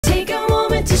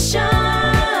moment to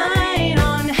shine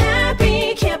on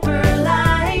Happy Camper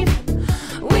Life.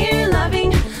 We're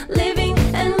loving, living,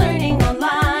 and learning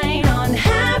online on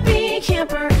Happy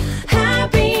Camper Life.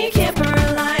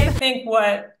 I think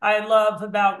what I love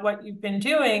about what you've been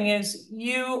doing is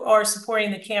you are supporting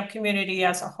the camp community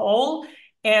as a whole.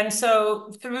 And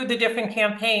so through the different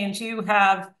campaigns, you've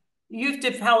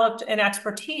developed an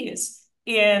expertise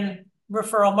in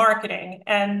referral marketing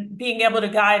and being able to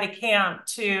guide a camp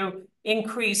to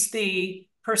increase the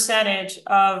percentage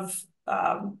of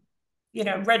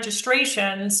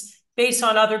registrations based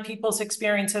on other people's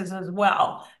experiences as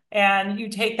well. And you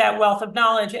take that wealth of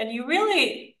knowledge and you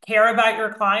really care about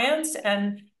your clients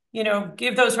and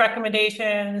give those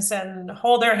recommendations and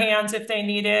hold their hands if they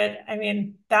need it. I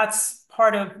mean, that's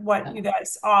part of what you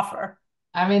guys offer.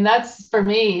 I mean, that's for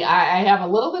me. I have a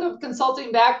little bit of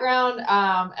consulting background, and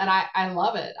I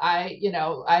love it.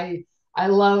 I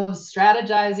love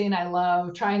strategizing. I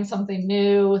love trying something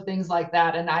new, things like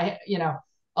that. And a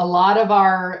lot of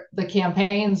the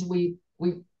campaigns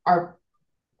our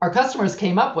customers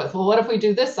came up with. Well, what if we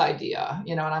do this idea?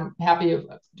 And I'm happy,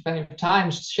 depending on time,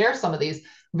 to share some of these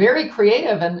very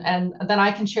creative, and then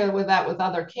I can share that with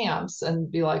other camps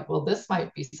and be like, well, this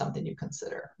might be something you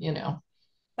consider.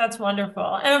 That's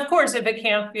wonderful. And of course, if a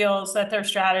camp feels that their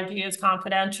strategy is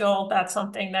confidential, that's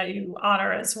something that you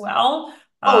honor as well.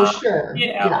 Oh, sure.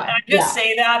 And I just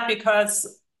say that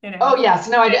because, Oh, yes.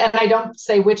 No, and I don't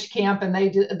say which camp and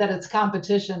that it's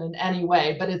competition in any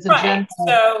way, but it's a right. general.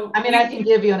 So I mean, I can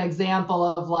give you an example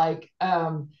of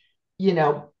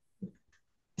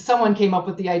someone came up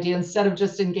with the idea, instead of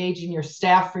just engaging your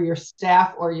staff for your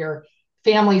staff or your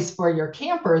families for your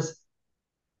campers,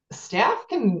 staff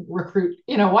can recruit,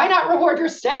 why not reward your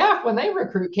staff when they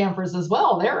recruit campers as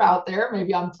well? They're out there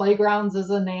maybe on playgrounds as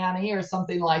a nanny or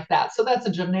something like that. So that's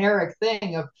a generic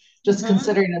thing of just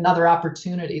considering another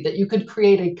opportunity that you could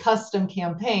create a custom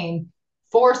campaign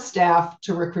for staff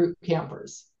to recruit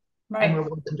campers and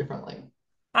reward them differently.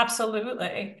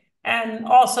 Absolutely. And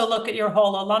also look at your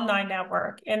whole alumni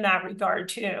network in that regard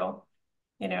too.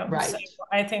 Right. So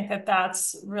I think that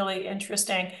that's really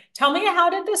interesting. Tell me,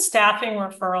 how did the staffing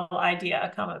referral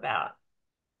idea come about?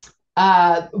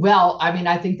 Well, I mean,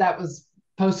 I think that was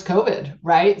post-COVID,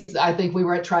 right? I think we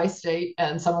were at Tri-State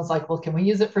and someone's like, well, can we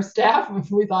use it for staff? And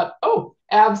we thought, oh,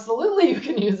 absolutely, you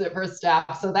can use it for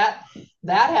staff. So that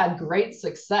had great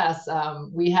success.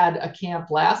 We had a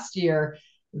camp last year.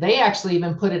 They actually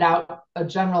even put it out a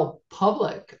general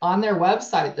public on their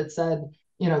website that said,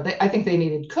 I think they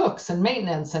needed cooks and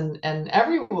maintenance and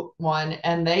everyone.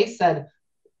 And they said,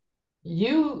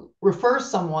 you refer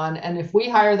someone, and if we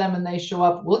hire them and they show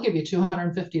up, we'll give you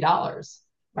 $250,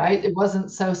 right? It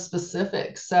wasn't so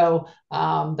specific. So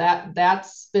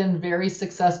that's been very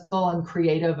successful and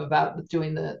creative about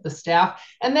doing the staff.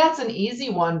 And that's an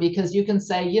easy one because you can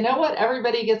say, you know what,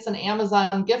 everybody gets an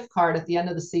Amazon gift card at the end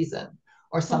of the season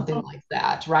or something like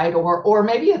that, right? Or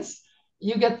maybe it's,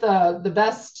 you get the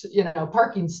best,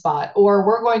 parking spot, or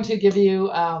we're going to give you,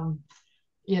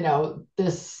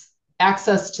 this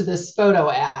access to this photo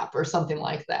app or something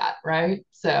like that, right?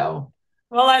 So.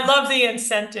 Well, I love the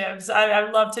incentives.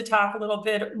 I'd love to talk a little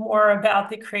bit more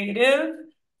about the creative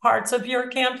parts of your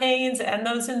campaigns and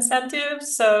those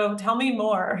incentives. So tell me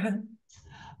more.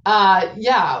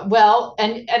 Yeah, well,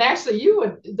 and actually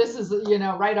this is,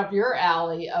 right up your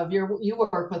alley you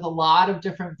work with a lot of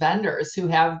different vendors who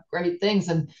have great things.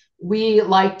 And we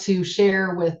like to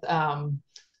share with,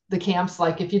 the camps,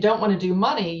 like, if you don't want to do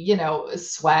money,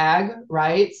 swag,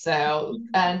 right? So,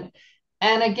 and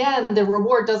again, the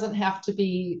reward doesn't have to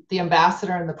be the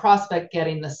ambassador and the prospect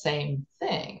getting the same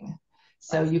thing.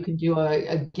 So you can do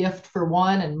a gift for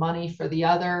one and money for the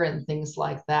other and things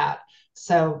like that.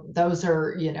 So those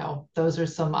are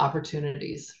some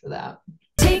opportunities for that.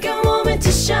 Take a moment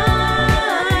to shine.